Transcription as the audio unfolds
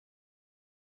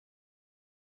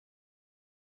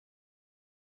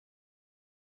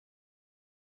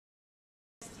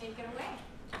take it away.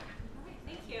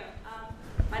 Thank you.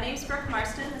 My name is Brooke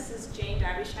Marston. This is Jane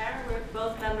Darbyshire. We're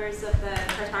both members of the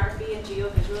Cartography and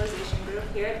Geovisualization Group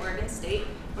here at Oregon State.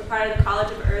 We're part of the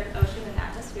College of Earth, Ocean, and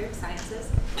Atmospheric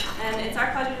Sciences. And it's our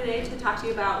pleasure today to talk to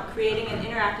you about creating an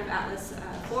interactive atlas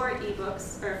for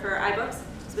iBooks, or for iBooks,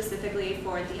 specifically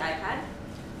for the iPad.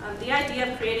 The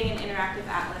idea of creating an interactive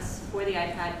atlas for the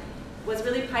iPad was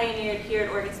really pioneered here at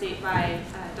Oregon State by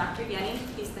Dr. Yenny.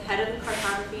 He's the head of the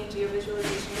Cartography and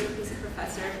Geovisualization Group. He's a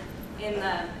professor in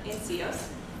CEOS.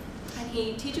 And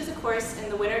he teaches a course in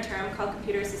the winter term called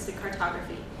Computer-Assisted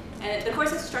Cartography. And the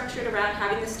course is structured around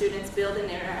having the students build an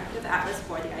interactive atlas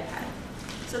for the iPad.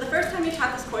 So the first time he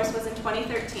taught this course was in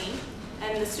 2013,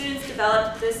 and the students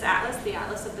developed this atlas, the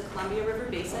Atlas of the Columbia River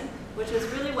Basin, which was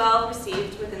really well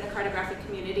received within the cartographic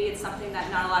community. It's something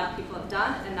that not a lot of people have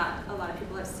done and not a lot of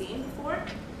people have seen before.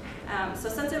 So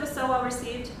since it was so well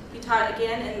received, he taught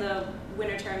again in the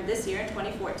winter term this year in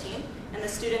 2014, and the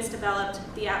students developed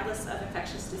the Atlas of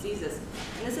Infectious Diseases.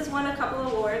 And this has won a couple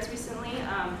of awards recently.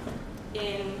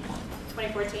 In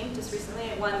 2014, just recently,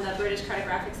 it won the British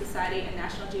Cartographic Society and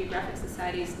National Geographic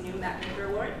Society's New Mapmaker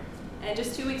Award. And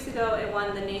just 2 weeks ago, it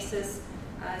won the NACE's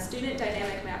Student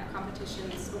Dynamic Map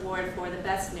Competition's Award for the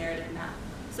Best Narrative Map.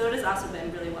 So it has also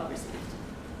been really well received.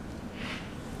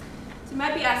 So you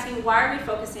might be asking, why are we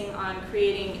focusing on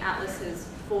creating atlases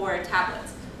for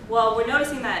tablets? Well, we're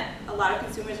noticing that a lot of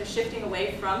consumers are shifting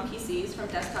away from PCs, from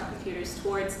desktop computers,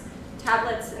 towards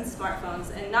tablets and smartphones,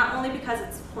 and not only because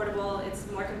it's portable, it's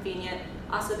more convenient,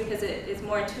 also because it is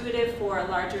more intuitive for a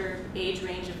larger age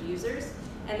range of users,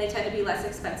 and they tend to be less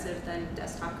expensive than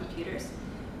desktop computers.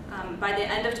 By the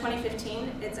end of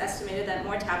 2015, it's estimated that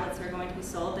more tablets are going to be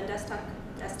sold than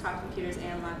desktop computers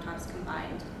and laptops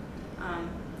combined.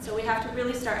 So we have to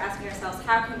really start asking ourselves,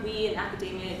 how can we in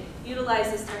academia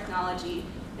utilize this technology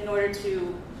in order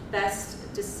to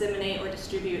best disseminate or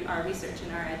distribute our research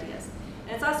and our ideas?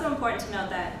 And it's also important to note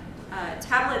that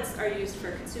tablets are used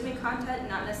for consuming content,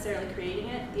 not necessarily creating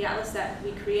it. The atlas that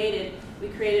we created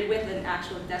with an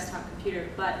actual desktop computer,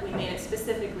 but we made it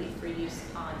specifically for use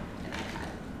on an iPad.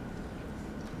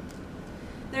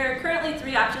 There are currently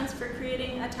 3 options for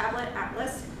creating a tablet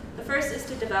atlas. The first is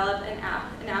to develop an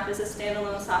app. An app is a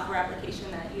standalone software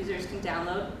application that users can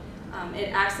download.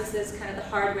 It accesses kind of the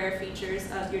hardware features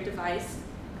of your device.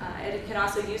 It can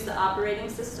also use the operating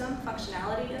system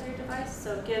functionality of your device,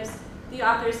 so it gives the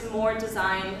authors more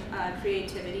design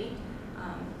creativity.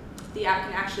 The app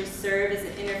can actually serve as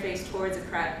an interface towards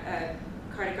a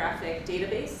cartographic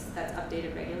database that's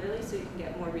updated regularly, so you can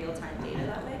get more real-time data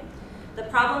that way. The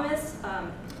problem is,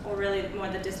 or really more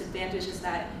the disadvantage, is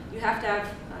that you have to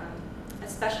have a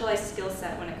specialized skill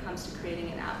set when it comes to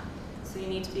creating an app. So you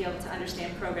need to be able to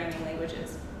understand programming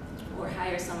languages or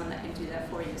hire someone that can do that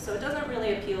for you. So it doesn't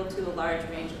really appeal to a large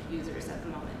range of users at the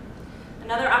moment.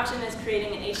 Another option is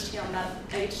creating an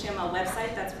HTML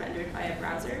website that's rendered by a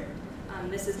browser.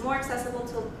 This is more accessible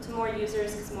to more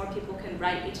users because more people can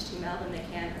write HTML than they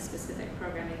can a specific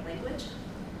programming language.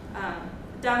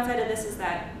 The downside of this is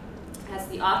that as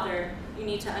the author, you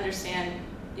need to understand,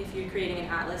 if you're creating an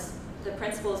atlas, the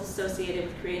principles associated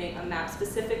with creating a map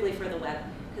specifically for the web,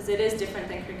 because it is different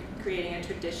than creating a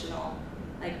traditional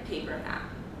paper map.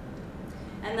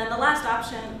 And then the last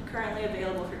option currently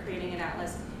available for creating an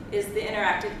atlas is the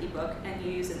interactive ebook, and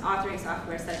you use an authoring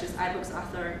software such as iBooks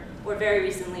Author, or very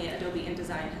recently Adobe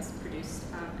InDesign has produced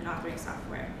an authoring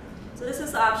software. So this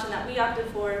is the option that we opted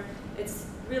for. It's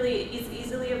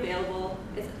easily available,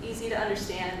 it's easy to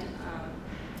understand,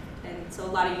 and so a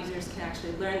lot of users can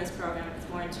actually learn this program. It's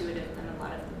more intuitive than a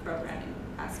lot of the programming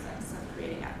aspects of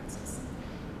creating atlases.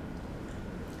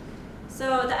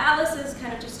 So the atlases,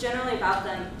 kind of just generally about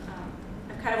them,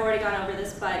 I've kind of already gone over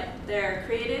this, but they're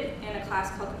created in a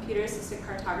class called Computer-Assisted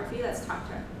Cartography that's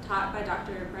taught by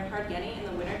Dr. Bernhard Yenny in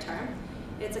the winter term.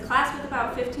 It's a class with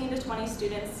about 15 to 20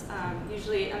 students,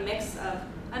 usually a mix of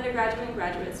undergraduate and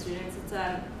graduate students. It's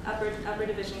an upper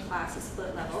division class, a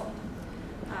split level.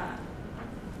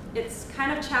 It's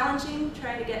kind of challenging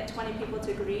trying to get 20 people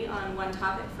to agree on one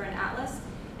topic for an atlas,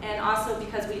 and also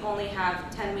because we only have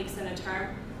 10 weeks in a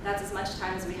term, that's as much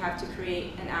time as we have to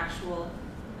create an actual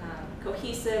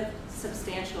cohesive,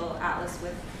 substantial atlas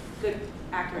with good,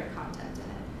 accurate content in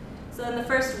it. So in the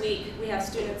first week, we have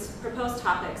students propose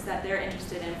topics that they're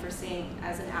interested in for seeing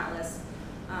as an atlas.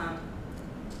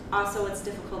 Also, what's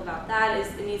difficult about that is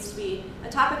it needs to be a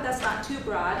topic that's not too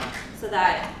broad, so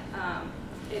that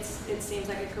it seems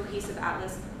like a cohesive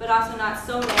atlas, but also not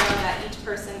so narrow that each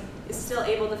person is still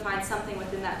able to find something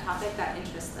within that topic that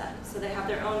interests them. So they have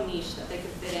their own niche that they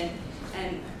could fit in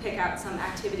and pick out some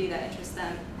activity that interests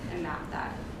them and map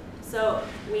that. So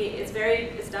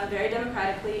it's done very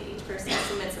democratically. Each person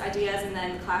submits ideas, and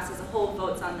then the class as a whole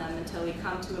votes on them until we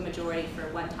come to a majority for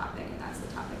one topic, and that's the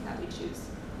topic that we choose.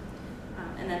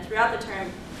 And then throughout the term,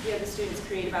 we have the students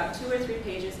create about 2 or 3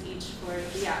 pages each for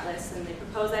the atlas, and they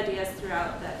propose ideas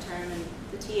throughout that term, and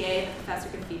the TA and the professor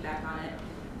give feedback on it.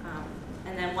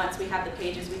 And then once we have the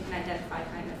pages, we can identify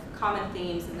kind of common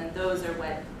themes, and then those are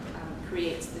what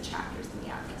creates the chapters in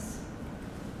the atlas.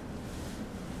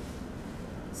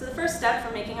 So the first step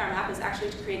for making our map is actually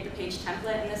to create the page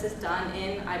template, and this is done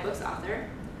in iBooks Author.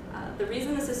 The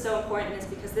reason this is so important is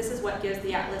because this is what gives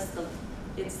the atlas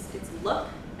its look,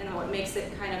 and what makes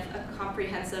it kind of a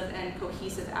comprehensive and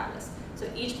cohesive atlas. So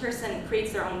each person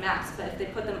creates their own maps, but if they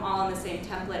put them all in the same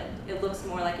template, it looks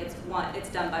more like it's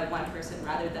done by one person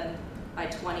rather than by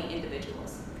 20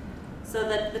 individuals. So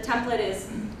the template is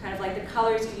kind of like the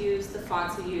colors you use, the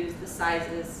fonts you use, the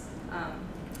sizes,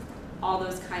 all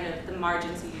those kind of, the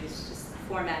margins you use, just the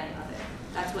formatting of it.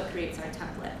 That's what creates our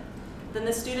template. Then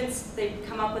the students, they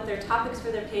come up with their topics for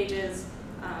their pages,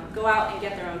 go out and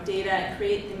get their own data and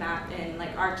create the map in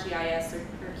like ArcGIS or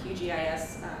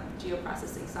QGIS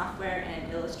geoprocessing software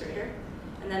and Illustrator.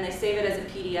 And then they save it as a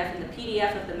PDF, and the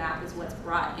PDF of the map is what's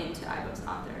brought into iBooks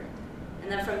Author.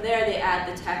 And then from there, they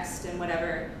add the text and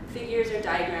whatever figures or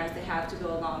diagrams they have to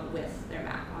go along with their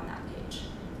map on that page.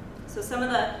 So some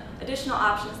of the additional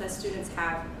options that students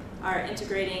have are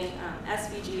integrating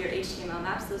SVG or HTML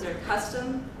maps. Those are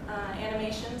custom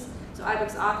animations. So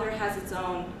iBooks Author has its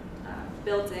own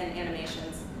built-in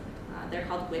animations. They're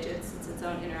called widgets. It's its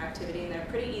own interactivity, and they're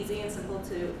pretty easy and simple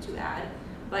to add.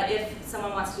 But if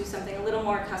someone wants to do something a little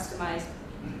more customized,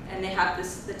 and they have the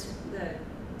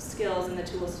skills and the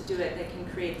tools to do it, they can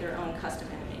create their own custom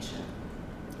animation.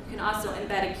 You can also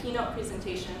embed a keynote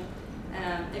presentation.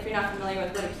 If you're not familiar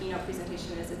with what a keynote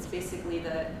presentation is, it's basically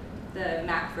the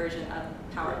Mac version of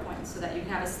PowerPoint, so that you can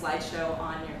have a slideshow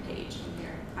on your page in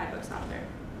your iBooks Author.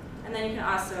 And then you can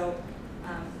also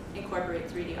incorporate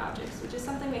 3D objects, which is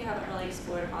something we haven't really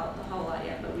explored a whole lot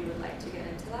yet, but we would like to get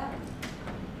into that.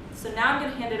 So now I'm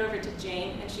going to hand it over to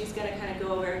Jane, and she's going to kind of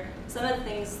go over some of the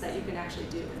things that you can actually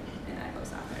do in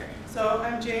iBooks Author. So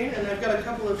I'm Jane, and I've got a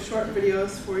couple of short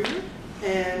videos for you.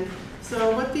 And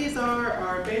so what these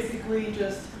are basically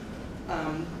just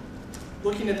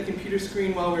looking at the computer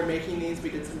screen while we're making these. We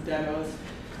did some demos,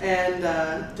 and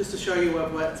just to show you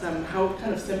how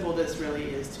kind of simple this really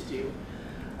is to do.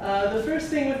 The first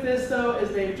thing with this, though, is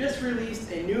they've just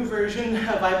released a new version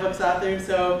of iBooks Author.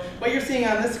 So what you're seeing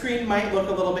on this screen might look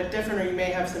a little bit different, or you may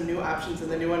have some new options in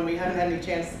the new one. We haven't had any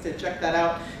chance to check that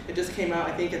out. It just came out,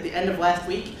 I think, at the end of last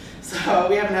week. So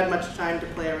we haven't had much time to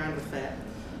play around with that.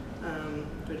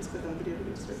 Do I just click on the video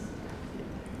to start? Yeah,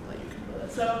 I'll let you control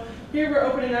that. So here we're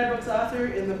opening iBooks Author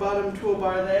in the bottom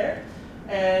toolbar there.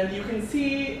 And you can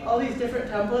see all these different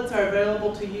templates are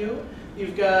available to you.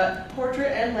 You've got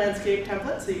portrait and landscape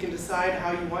templates, so you can decide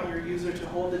how you want your user to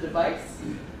hold the device.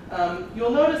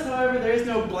 You'll notice, however, there is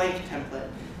no blank template.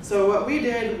 So what we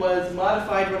did was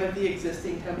modified one of the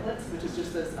existing templates, which is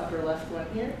just this upper left one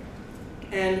here.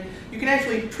 And you can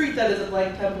actually treat that as a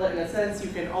blank template in a sense.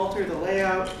 You can alter the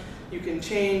layout, you can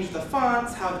change the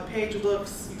fonts, how the page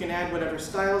looks, you can add whatever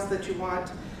styles that you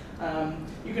want.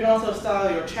 You can also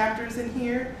style your chapters in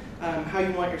here, how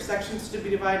you want your sections to be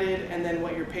divided, and then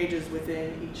what your pages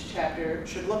within each chapter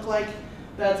should look like.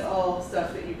 That's all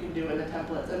stuff that you can do in the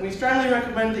templates. And we strongly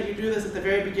recommend that you do this at the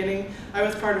very beginning. I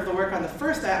was part of the work on the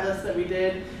first atlas that we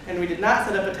did, and we did not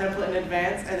set up a template in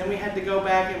advance, and then we had to go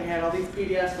back and we had all these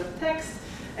PDFs with text,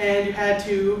 and you had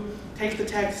to take the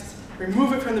text,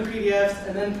 remove it from the PDFs,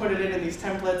 and then put it in these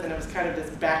templates, and it was kind of this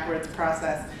backwards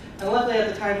process. And luckily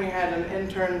at the time we had an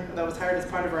intern that was hired as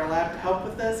part of our lab to help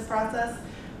with this process.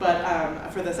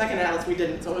 But for the second atlas, we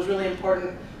didn't. So it was really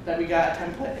important that we got a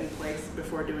template in place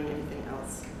before doing anything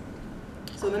else.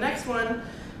 So the next one,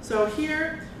 so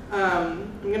here,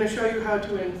 I'm going to show you how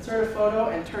to insert a photo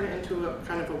and turn it into a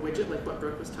kind of a widget like what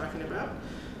Brooke was talking about.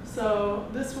 So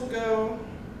this will go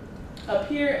up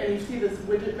here, and you see this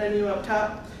widget menu up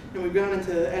top, and we've gone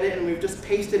into edit, and we've just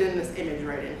pasted in this image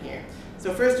right in here.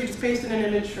 So first you just paste in an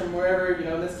image from wherever,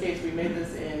 in this case we made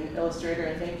this in Illustrator,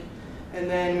 I think. And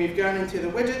then we've gone into the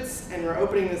widgets, and we're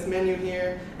opening this menu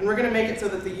here, and we're going to make it so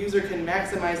that the user can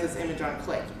maximize this image on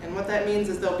click. And what that means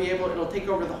is it'll take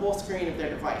over the whole screen of their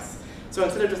device. So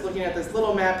instead of just looking at this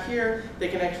little map here, they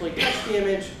can actually touch the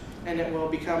image, and it will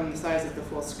become the size of the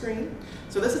full screen.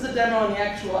 So this is a demo on the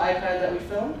actual iPad that we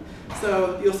filmed.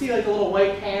 So you'll see like a little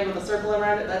white hand with a circle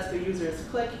around it. That's the user's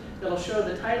click. It'll show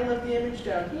the title of the image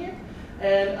down here.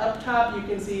 And up top, you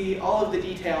can see all of the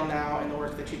detail now in the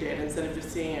work that you did, instead of just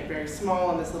seeing it very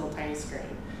small on this little tiny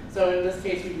screen. So in this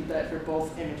case, we did that for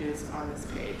both images on this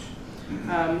page.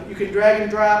 You can drag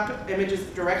and drop images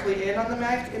directly in on the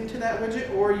Mac into that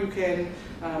widget, or you can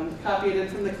copy it in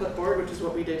from the clipboard, which is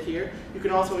what we did here. You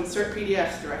can also insert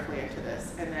PDFs directly into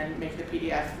this and then make the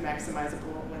PDF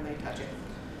maximizable when they touch it.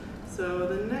 So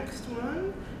the next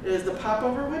one is the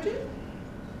popover widget.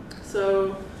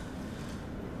 So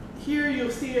here you'll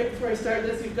see it before I start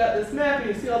this, you've got this map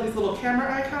and you see all these little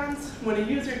camera icons. When a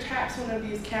user taps one of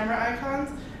these camera icons,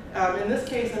 in this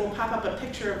case it will pop up a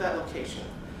picture of that location.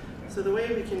 So the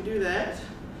way we can do that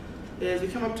is we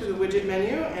come up to the widget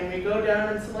menu and we go down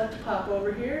and select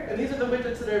popover here. And these are the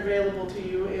widgets that are available to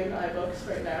you in iBooks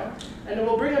right now. And it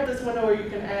will bring up this window where you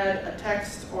can add a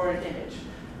text or an image.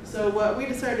 So what we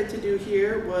decided to do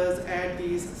here was add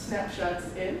these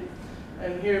snapshots in.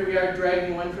 And here we are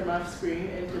dragging one from off screen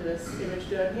into this image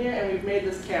down here, and we've made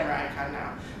this camera icon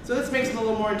now. So this makes it a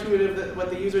little more intuitive that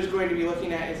what the user is going to be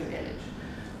looking at is an image.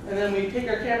 And then we take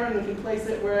our camera and we can place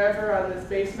it wherever on this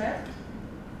base map.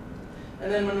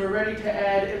 And then when we're ready to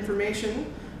add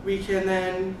information, we can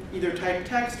then either type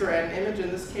text or add an image.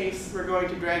 In this case, we're going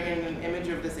to drag in an image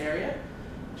of this area.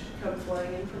 It should come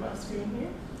flying in from off screen here.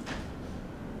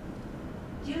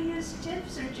 Do you use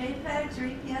GIFs or JPEGs or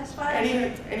EPS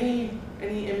files?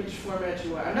 Any image format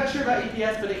you want. I'm not sure about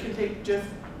EPS, but it can take GIF,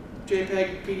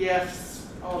 JPEG, PDFs,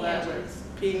 all that works.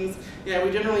 Pings. Yeah, we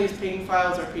generally use ping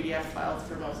files or PDF files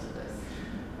for most of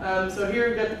this. So here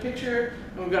we've got the picture,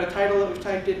 and we've got a title that we've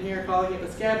typed in here calling it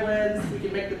the scab lens. We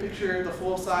can make the picture the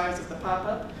full size of the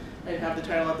pop-up and have the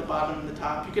title at the bottom and the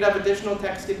top. You could have additional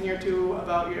text in here too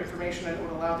about your information, and it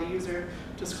would allow the user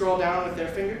to scroll down with their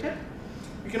fingertip.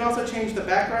 You can also change the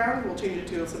background. We'll change it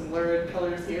to some blurred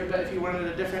colors here, but if you wanted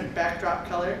a different backdrop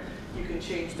color, you can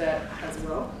change that as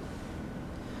well.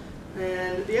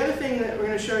 And the other thing that we're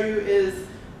going to show you is,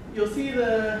 you'll see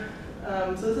the,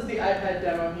 so this is the iPad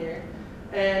demo here.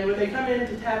 And when they come in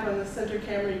to tap on the center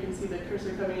camera, you can see the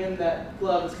cursor coming in. That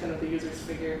glove is kind of the user's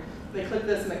figure. They click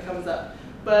this and it comes up.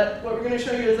 But what we're going to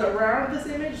show you is around this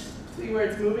image, see where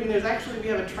it's moving, we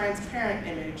have a transparent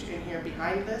image in here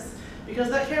behind this, because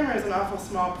that camera is an awful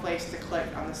small place to click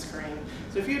on the screen.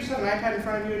 So if you just have an iPad in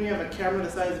front of you and you have a camera the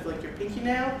size of like your pinky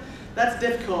nail, that's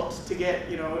difficult to get,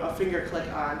 you know, a finger click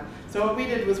on. So what we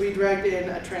did was we dragged in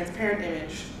a transparent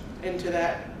image into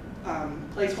that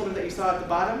placeholder that you saw at the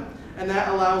bottom, and that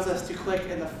allows us to click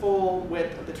in the full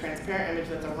width of the transparent image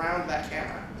that's around that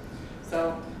camera.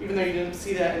 So even though you didn't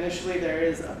see that initially, there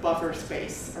is a buffer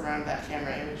space around that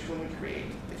camera image when we create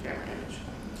the camera image.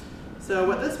 So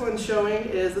what this one's showing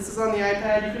is, this is on the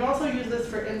iPad. You can also use this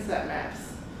for inset maps.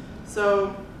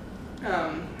 So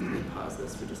let me pause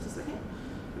this for just a second.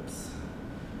 Oops.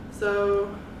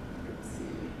 So let's see.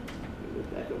 Let me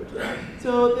move back over to that.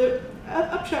 So the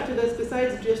upshot to this,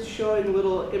 besides just showing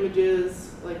little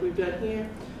images like we've done here,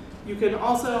 you can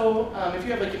also, if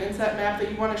you have like an inset map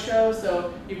that you want to show,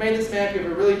 so you've made this map, you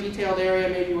have a really detailed area,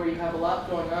 maybe where you have a lot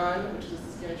going on, which this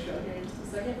is going to show here in just a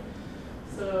second.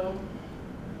 So,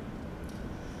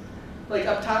 like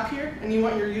up top here, and you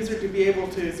want your user to be able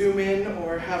to zoom in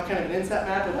or have kind of an inset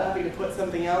map without having to put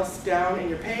something else down in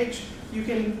your page, you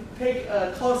can take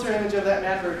a closer image of that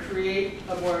map or create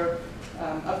a more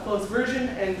up-close version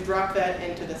and drop that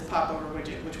into this popover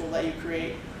widget, which will let you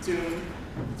create zoomed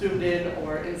in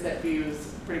or inset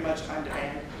views pretty much on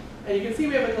demand. And you can see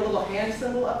we have like a little hand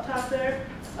symbol up top there.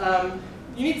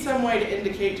 You need some way to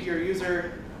indicate to your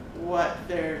user what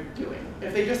they're doing.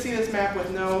 If they just see this map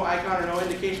with no icon or no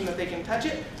indication that they can touch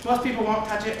it, most people won't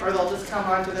touch it, or they'll just come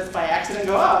onto this by accident and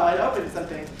go, oh, it opened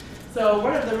something. So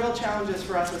one of the real challenges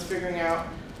for us was figuring out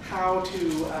how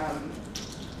to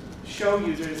show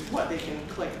users what they can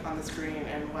click on the screen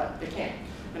and what they can't.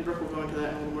 And Brooke will go into that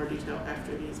in a little more detail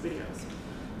after these videos.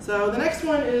 So the next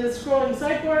one is scrolling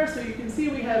sidebar. So you can see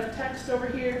we have text over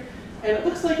here. And it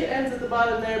looks like it ends at the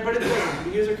bottom there, but it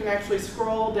doesn't. The user can actually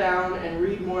scroll down and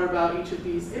read more about each of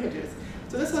these images.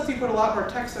 So this lets you put a lot more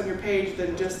text on your page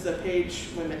than just the page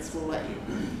limits will let you.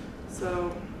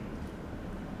 So,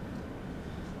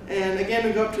 and again,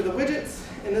 we go up to the widgets.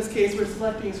 In this case, we're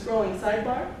selecting scrolling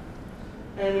sidebar.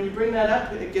 And when you bring that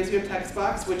up, it gives you a text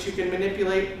box, which you can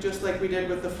manipulate just like we did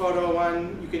with the photo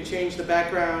one. You can change the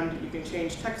background. You can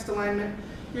change text alignment.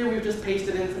 Here we've just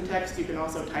pasted in some text. You can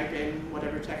also type in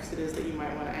whatever text it is that you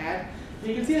might want to add. And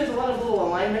you can see there's a lot of little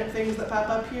alignment things that pop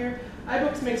up here.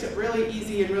 iBooks makes it really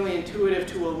easy and really intuitive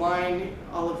to align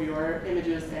all of your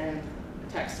images and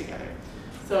text together.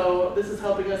 So this is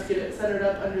helping us get it centered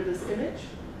up under this image.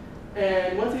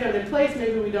 And once we have it in place,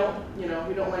 maybe we don't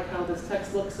like how this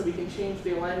text looks, so we can change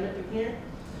the alignment in here.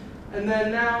 And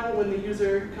then now when the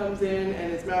user comes in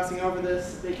and is mousing over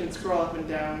this, they can scroll up and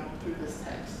down through this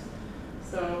text.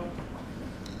 So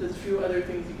there's a few other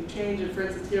things you can change. And for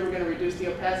instance, here we're going to reduce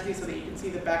the opacity so that you can see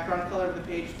the background color of the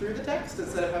page through the text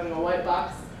instead of having a white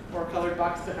box or a colored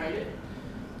box behind it.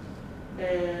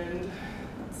 And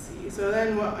let's see. So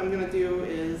then what I'm going to do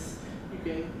is you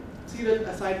can see that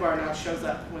a sidebar now shows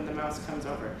up when the mouse comes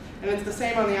over. And it's the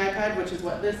same on the iPad, which is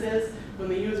what this is. When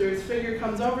the user's finger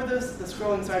comes over this, the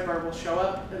scrolling sidebar will show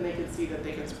up and they can see that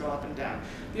they can scroll up and down.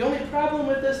 The only problem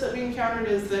with this that we encountered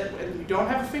is that when you don't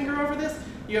have a finger over this,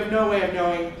 you have no way of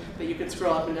knowing that you can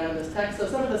scroll up and down this text. So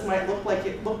some of this might look like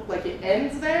it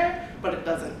ends there, but it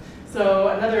doesn't. So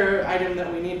another item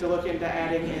that we need to look into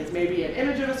adding is maybe an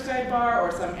image of a sidebar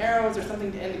or some arrows or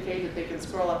something to indicate that they can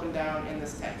scroll up and down in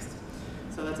this text.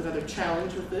 So that's another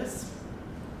challenge with this.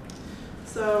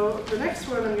 So the next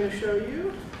one I'm going to show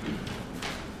you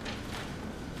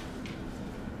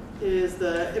is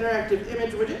the interactive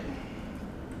image widget.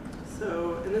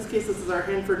 So in this case, this is our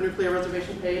Hanford Nuclear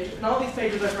Reservation page. And all these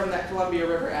pages are from that Columbia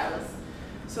River Atlas.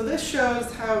 So this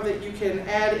shows how that you can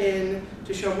add in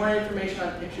to show more information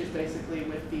on pictures basically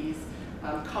with these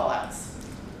callouts.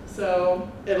 So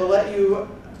it'll let you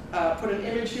put an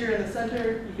image here in the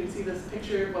center. You can see this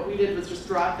picture. What we did was just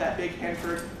drop that big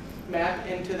Hanford map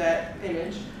into that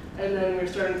image. And then we're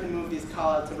starting to move these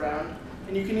callouts around.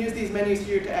 And you can use these menus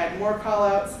here to add more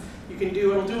callouts. It'll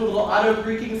do a little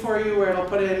auto-Greeking for you where it'll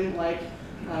put in like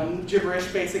gibberish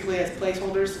basically as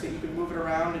placeholders so that you can move it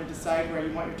around and decide where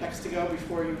you want your text to go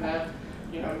before you have,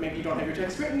 maybe you don't have your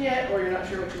text written yet or you're not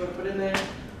sure what you want to put in there.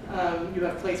 You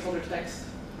have placeholder text.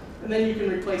 And then you can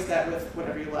replace that with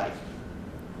whatever you like.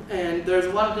 And there's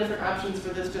a lot of different options for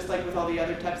this, just like with all the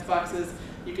other text boxes.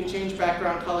 You can change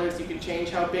background colors. You can change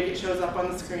how big it shows up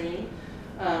on the screen.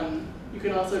 You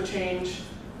can also change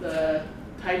the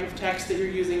type of text that you're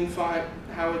using, font,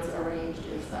 how it's arranged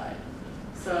inside.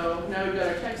 So now we've got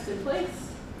our text in place.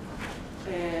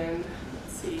 And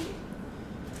let's see.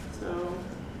 So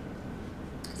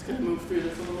it's going to move through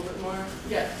this a little bit more.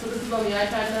 Yeah, so this is on the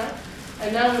iPad now.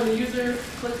 And now when the user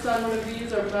clicks on one of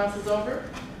these or mouse over,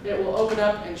 it will open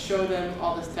up and show them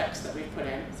all this text that we've put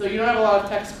in. So you don't have a lot of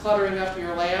text cluttering up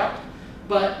your layout,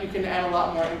 but you can add a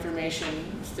lot more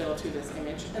information still to this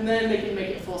image. And then they can make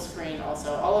it full screen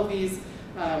also. All of these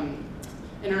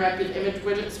interactive image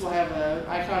widgets will have an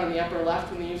icon in the upper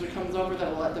left when the user comes over that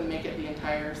will let them make it the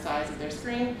entire size of their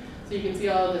screen. So you can see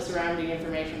all of the surrounding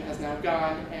information has now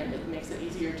gone, and it makes it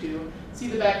easier to see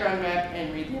the background map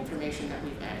and read the information that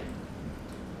we've added.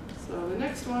 So the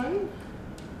next one.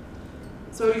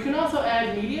 So you can also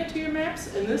add media to your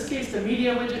maps. In this case, the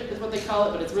media widget is what they call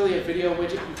it, but it's really a video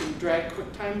widget. You can drag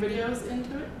QuickTime videos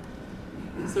into it.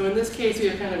 So in this case, we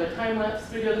have kind of a time-lapse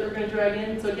video that we're going to drag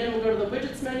in. So again, we'll go to the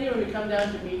widgets menu and we come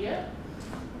down to media,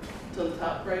 to the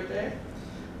top right there.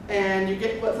 And you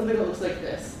get something that looks like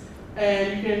this.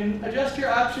 And you can adjust your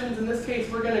options. In this case,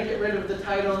 we're going to get rid of the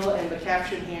title and the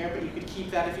caption here, but you could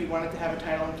keep that if you wanted to have a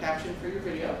title and caption for your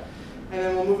video. And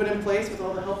then we'll move it in place with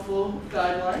all the helpful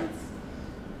guidelines.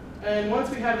 And once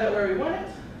we have that where we want it,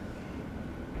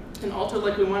 and altered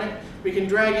like we want it, we can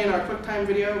drag in our QuickTime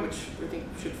video, which we think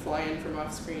should fly in from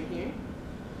off screen here.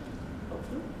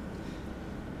 Hopefully.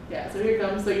 Yeah, so here it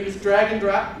comes. So you just drag and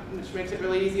drop, which makes it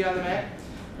really easy on the Mac.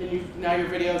 And now your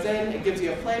video's in. It gives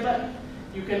you a play button.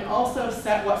 You can also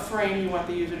set what frame you want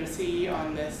the user to see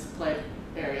on this play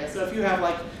area. So if you have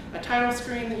like a title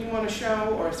screen that you want to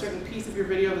show, or a certain piece of your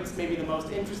video that's maybe the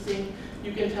most interesting,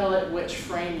 you can tell it which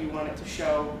frame you want it to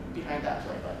show behind that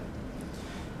play button.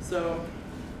 So,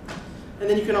 and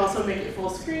then you can also make it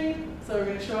full screen. So we're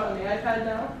going to show it on the iPad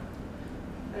now.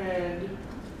 And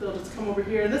they'll just come over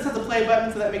here. And this has a play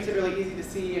button, so that makes it really easy to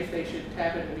see if they should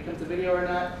tap it and it becomes a video or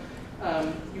not.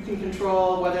 You can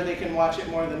control whether they can watch it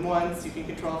more than once. You can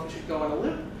control if it should go on a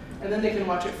loop. And then they can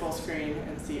watch it full screen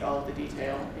and see all of the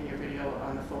detail in your video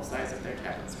on the full size of their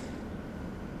tablet screen.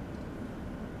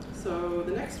 So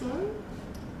the next one.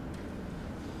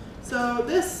 So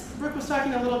this, Brooke was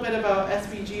talking a little bit about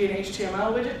SVG and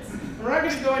HTML widgets. And we're not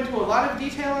going to go into a lot of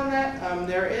detail on that.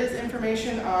 There is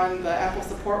information on the Apple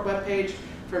support webpage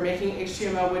for making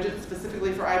HTML widgets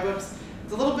specifically for iBooks.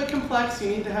 It's a little bit complex.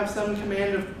 You need to have some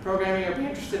command of programming or be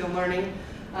interested in learning.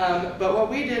 But what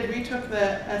we did, we took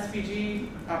the SVG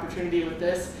opportunity with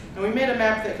this, and we made a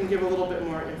map that can give a little bit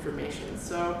more information.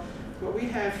 So what we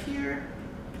have here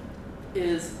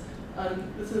is,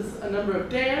 this is a number of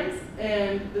dams,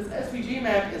 and this SVG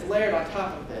map is layered on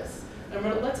top of this. And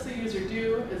what it lets the user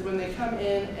do is when they come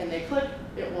in and they click,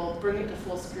 it will bring it to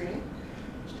full screen,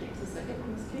 which takes a second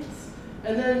in this case.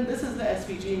 And then this is the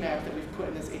SVG map that we've put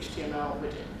in this HTML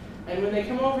widget. And when they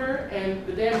come over and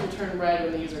the dams will turn red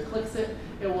when the user clicks it,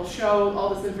 it will show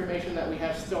all this information that we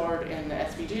have stored in the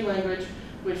SVG language,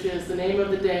 which is the name of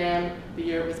the dam, the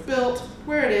year it was built,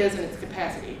 where it is, and its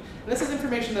capacity. And this is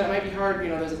information that might be hard,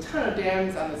 there's a ton of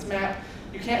dams on this map.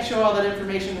 You can't show all that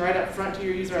information right up front to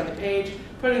your user on the page.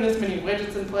 Putting this many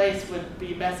widgets in place would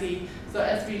be messy, so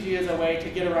SVG is a way to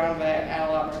get around that and add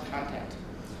a lot more content.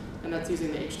 And that's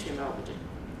using the HTML widget.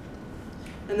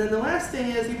 And then the last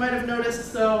thing is, you might have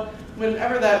noticed, so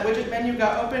whenever that widget menu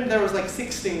got opened, there was like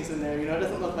 6 things in there. It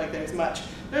doesn't look like there's much.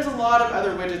 There's a lot of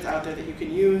other widgets out there that you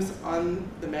can use on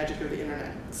the magic of the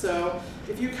internet. So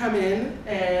if you come in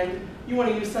and you want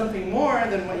to use something more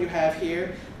than what you have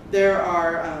here, there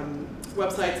are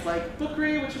websites like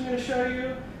Bookery, which I'm going to show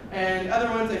you, and other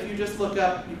ones that if you just look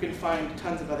up, you can find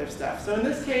tons of other stuff. So in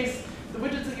this case, the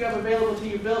widgets that you have available to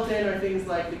you built in are things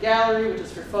like the gallery, which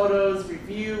is for photos,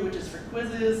 review, which is for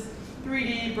quizzes,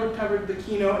 3D, Brooke covered the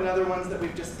keynote and other ones that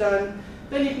we've just done.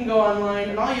 Then you can go online,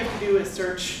 and all you have to do is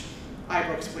search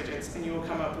iBooks widgets, and you will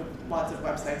come up with lots of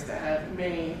websites that have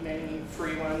many, many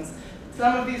free ones.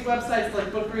 Some of these websites,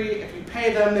 like Bookery, if you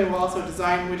pay them, they will also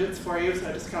design widgets for you, so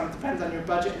it just kind of depends on your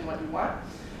budget and what you want.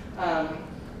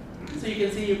 So you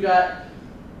can see you've got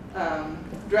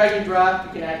drag and drop,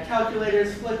 you can add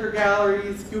calculators, Flickr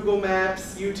galleries, Google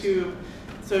Maps, YouTube.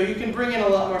 So you can bring in a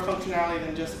lot more functionality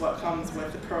than just what comes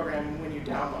with the program when you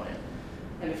download it.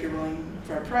 And if you're willing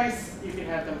for a price, you can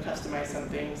have them customize some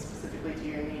things specifically to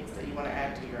your needs that you want to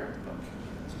add to your book.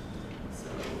 So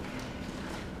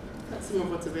that's some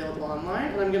of what's available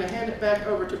online. And I'm going to hand it back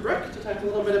over to Brooke to talk a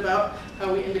little bit about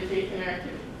how we indicate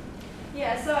interactivity.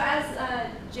 Yeah, so as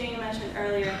Jane mentioned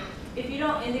earlier, if you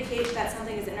don't indicate that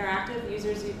something is interactive,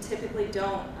 users you typically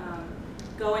don't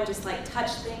go and just like touch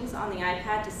things on the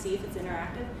iPad to see if it's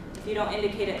interactive. If you don't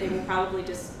indicate it, they will probably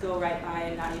just go right by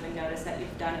and not even notice that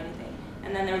you've done anything.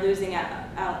 And then they're losing out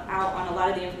on a lot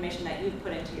of the information that you've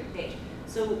put into your page.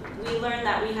 So we learned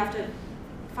that we have to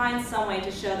find some way to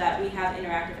show that we have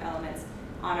interactive elements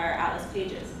on our Atlas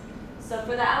pages. So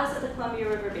for the Atlas of the Columbia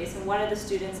River Basin, one of the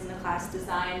students in the class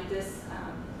designed this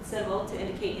symbol to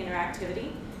indicate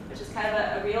interactivity, which is kind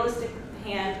of a realistic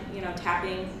hand,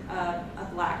 tapping a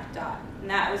black dot. And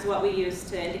that was what we used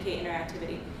to indicate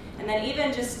interactivity. And then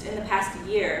even just in the past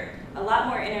year, a lot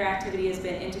more interactivity has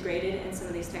been integrated in some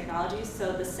of these technologies.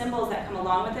 So the symbols that come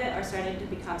along with it are starting to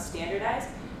become standardized.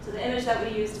 So the image that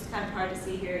we used is kind of hard to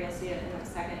see here. You'll see it in a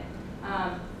second.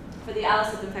 For the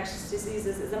Atlas of Infectious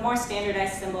Diseases is a more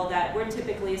standardized symbol that we're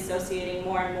typically associating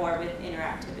more and more with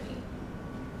interactivity.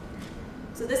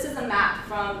 So this is a map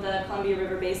from the Columbia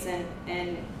River Basin,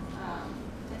 and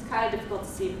it's kind of difficult to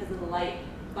see because of the light,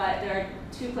 but there are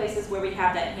 2 places where we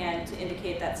have that hand to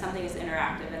indicate that something is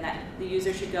interactive and that the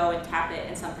user should go and tap it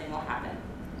and something will happen.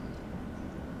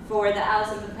 For the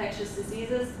Atlas of Infectious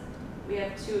Diseases, we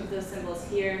have 2 of those symbols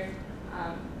here.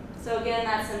 So again,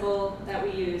 that symbol that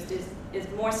we used is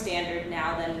more standard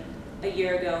now than a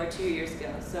year ago or 2 years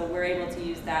ago. So we're able to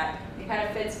use that. It kind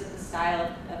of fits with the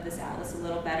style of this atlas a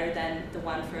little better than the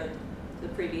one for the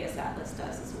previous atlas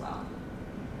does as well.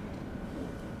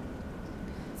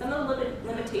 Some of the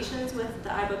limitations with the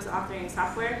iBooks authoring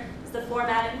software is the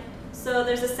formatting. So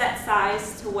there's a set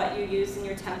size to what you use in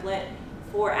your template.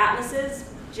 For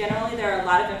atlases, generally there are a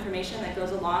lot of information that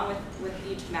goes along with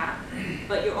each map,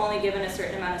 but you're only given a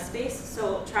certain amount of space.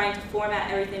 So trying to format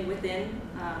everything within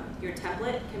your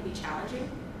template can be challenging.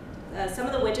 Some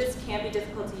of the widgets can be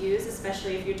difficult to use,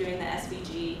 especially if you're doing the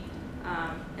SVG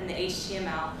and the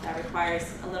HTML. That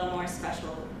requires a little more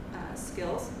special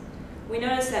skills. We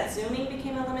noticed that zooming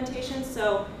became a limitation,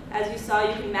 so as you saw,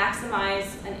 you can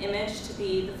maximize an image to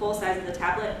be the full size of the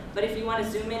tablet, but if you want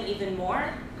to zoom in even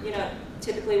more,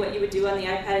 typically what you would do on the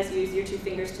iPad is use your 2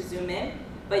 fingers to zoom in,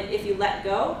 but if you let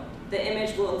go, the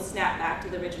image will snap back to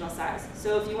the original size.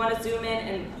 So if you want to zoom in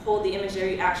and hold the image there,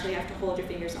 you actually have to hold your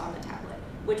fingers on the tablet,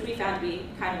 which we found to be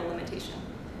kind of a limitation.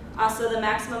 Also, the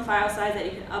maximum file size that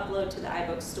you can upload to the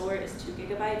iBooks store is 2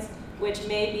 gigabytes, which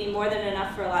may be more than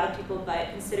enough for a lot of people, but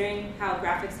considering how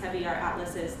graphics heavy our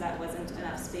atlas is, that wasn't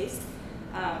enough space.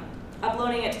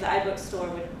 Uploading it to the iBooks store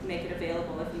would make it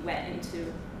available. If you went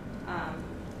into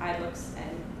iBooks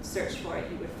and searched for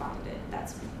it, you would find it.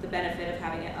 That's the benefit of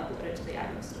having it uploaded to the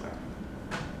iBooks store.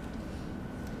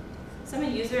 Some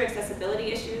user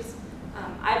accessibility issues.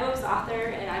 iBooks Author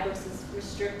and iBooks is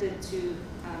restricted to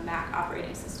Mac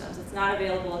operating systems. It's not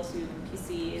available to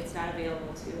PC, it's not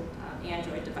available to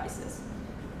Android devices,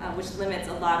 which limits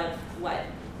a lot of what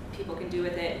people can do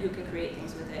with it, who can create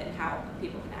things with it, and how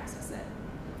people can access it.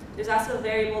 There's also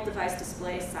variable device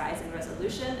display size and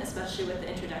resolution, especially with the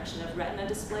introduction of Retina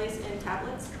displays in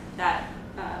tablets that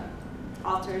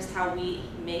alters how we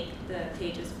make the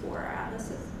pages for our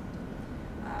atlases.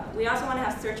 We also want to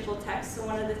have searchable text. So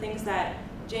one of the things that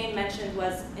Jane mentioned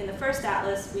was in the first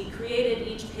atlas, we created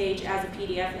each page as a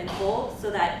PDF in whole, so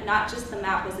that not just the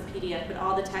map was a PDF, but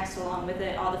all the text along with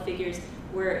it, all the figures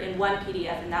were in one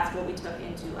PDF, and that's what we took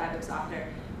into iBooks Author.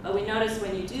 But we noticed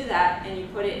when you do that and you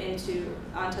put it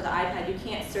onto the iPad, you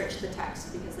can't search the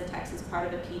text because the text is part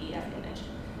of a PDF image.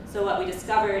 So what we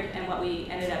discovered and what we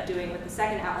ended up doing with the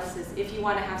second atlas is if you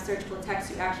want to have searchable text,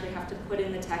 you actually have to put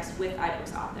in the text with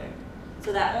iBooks Author.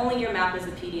 So that only your map is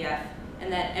a PDF,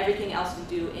 and then everything else you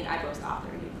do in iBooks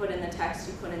Author. You put in the text,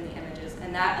 you put in the images,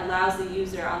 and that allows the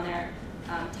user on their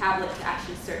tablet to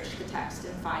actually search the text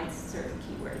and find certain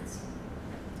keywords.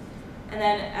 And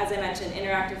then, as I mentioned,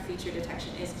 interactive feature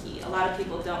detection is key. A lot of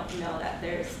people don't know that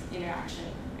there's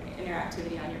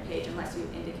interactivity on your page unless you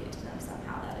indicate to them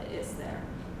somehow that it is there.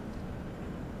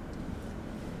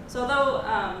 So although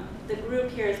the group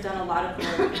here has done a lot of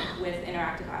work with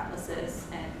interactive atlases,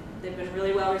 and they've been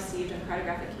really well received in the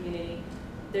cartographic community,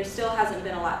 there still hasn't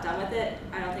been a lot done with it.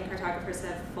 I don't think cartographers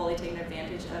have fully taken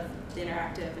advantage of the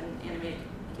interactive and animated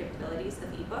capabilities of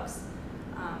eBooks.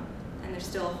 And there's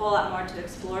still a whole lot more to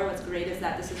explore. What's great is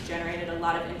that this has generated a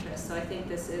lot of interest. So I think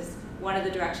this is one of the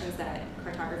directions that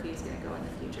cartography is going to go in the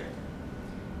future.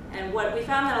 And what we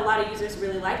found that a lot of users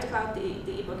really liked about the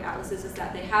eBook atlases is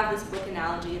that they have this book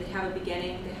analogy. They have a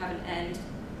beginning, they have an end,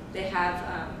 they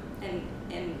have an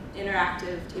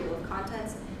interactive table of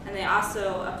contents, and they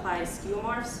also apply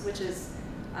skeuomorphs, which is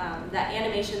that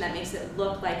animation that makes it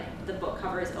look like the book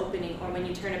cover is opening, or when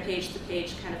you turn a page, the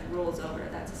page kind of rolls over.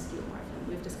 That's a skeuomorph. And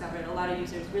we've discovered a lot of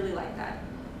users really like that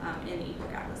in the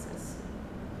eBook atlases.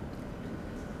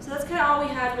 So that's kind of all we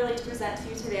had really to present to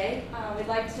you today. We'd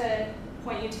like to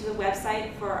point you to the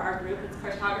website for our group. It's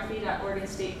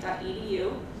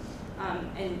cartography.oregonstate.edu.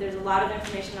 And there's a lot of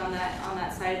information on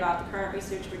that site about the current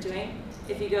research we're doing.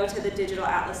 If you go to the digital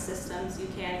atlas systems, you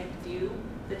can view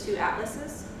the two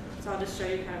atlases. So I'll just show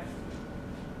you kind of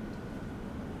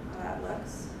how that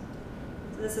looks.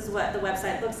 So this is what the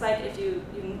website looks like. If you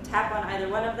can tap on either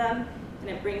one of them, and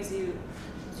it brings you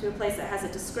to a place that has a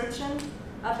description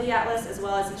of the atlas as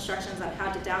well as instructions on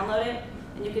how to download it.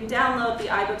 And you can download the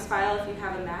iBooks file if you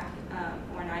have a Mac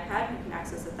or an iPad. You can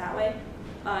access it that way.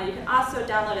 You can also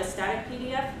download a static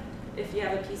PDF if you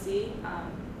have a PC,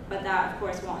 but that, of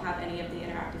course, won't have any of the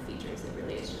interactive features. It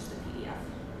really is just a PDF.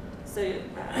 So you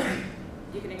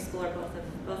can explore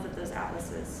both of those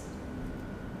atlases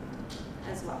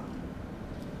as well.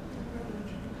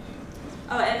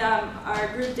 Oh, and our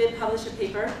group did publish a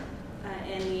paper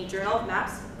in the Journal of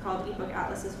Maps called eBook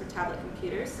Atlases for Tablet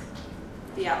Computers,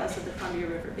 the Atlas of the Columbia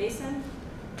River Basin,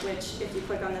 which, if you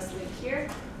click on this link here,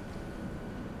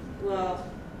 will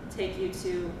take you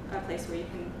to a place where you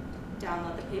can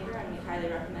download the paper, and we highly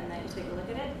recommend that you take a look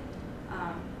at it.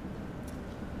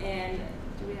 And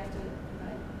do we have to?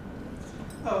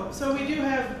 Oh, so we do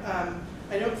have.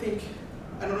 I don't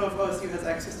know if OSU has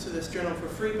access to this journal for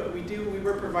free, but we do. We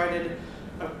were provided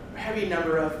a heavy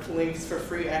number of links for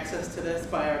free access to this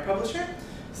by our publisher.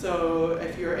 So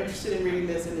if you're interested in reading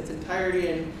this in its entirety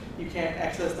and you can't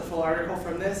access the full article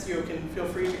from this, you can feel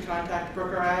free to contact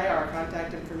Brooke or I. Our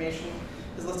contact information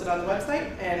is listed on the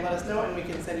website, and let us know, and we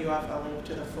can send you off a link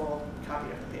to the full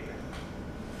copy of the paper.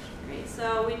 Great.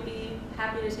 So we'd be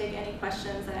happy to take any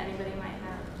questions that anybody might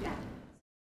have. Yeah.